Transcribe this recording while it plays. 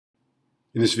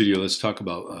In this video, let's talk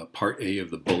about part A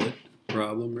of the bullet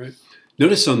problem, right?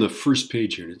 Notice on the first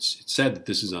page here, and it's sad that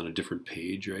this is on a different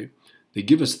page, right? They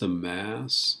give us the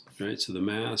mass, right? So the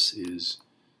mass is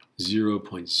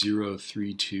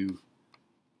 0.032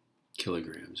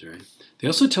 kilograms, right? They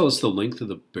also tell us the length of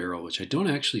the barrel, which I don't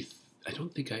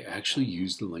think I actually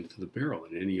used the length of the barrel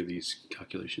in any of these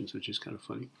calculations, which is kind of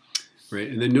funny, right?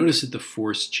 And then notice that the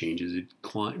force changes. It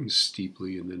climbs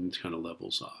steeply and then it kind of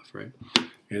levels off, right?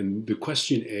 And the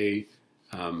question A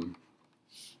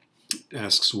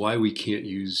asks why we can't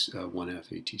use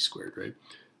 1/2 at squared, right?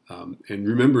 And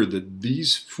remember that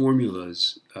these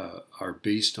formulas are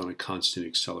based on a constant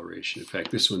acceleration. In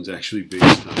fact, this one's actually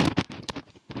based on,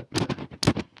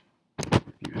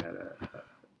 you had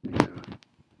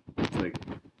it's like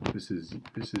this is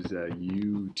ut,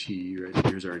 right?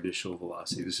 Here's our initial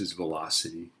velocity. This is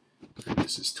velocity. And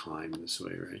this is time this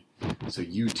way, right? So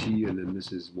ut, and then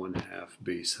this is 1/2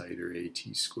 base height, or at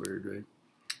squared, right?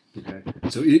 Okay,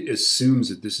 so it assumes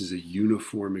that this is a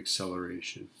uniform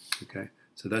acceleration. Okay,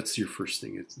 so that's your first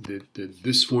thing. It's that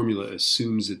this formula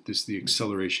assumes that the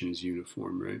acceleration is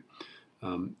uniform, right?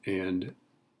 And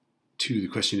two, the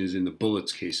question is, in the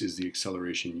bullets case, is the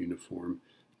acceleration uniform?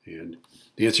 And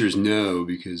the answer is no,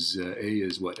 because A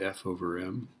is what, F over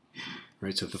m?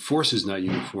 Right, so if the force is not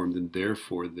uniform, then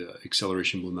therefore the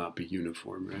acceleration will not be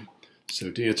uniform, right?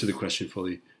 So to answer the question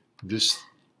fully, this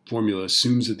formula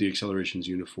assumes that the acceleration is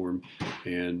uniform,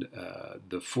 and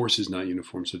the force is not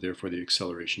uniform, so therefore the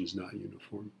acceleration is not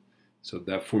uniform. So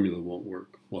that formula won't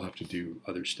work. We'll have to do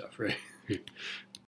other stuff, right?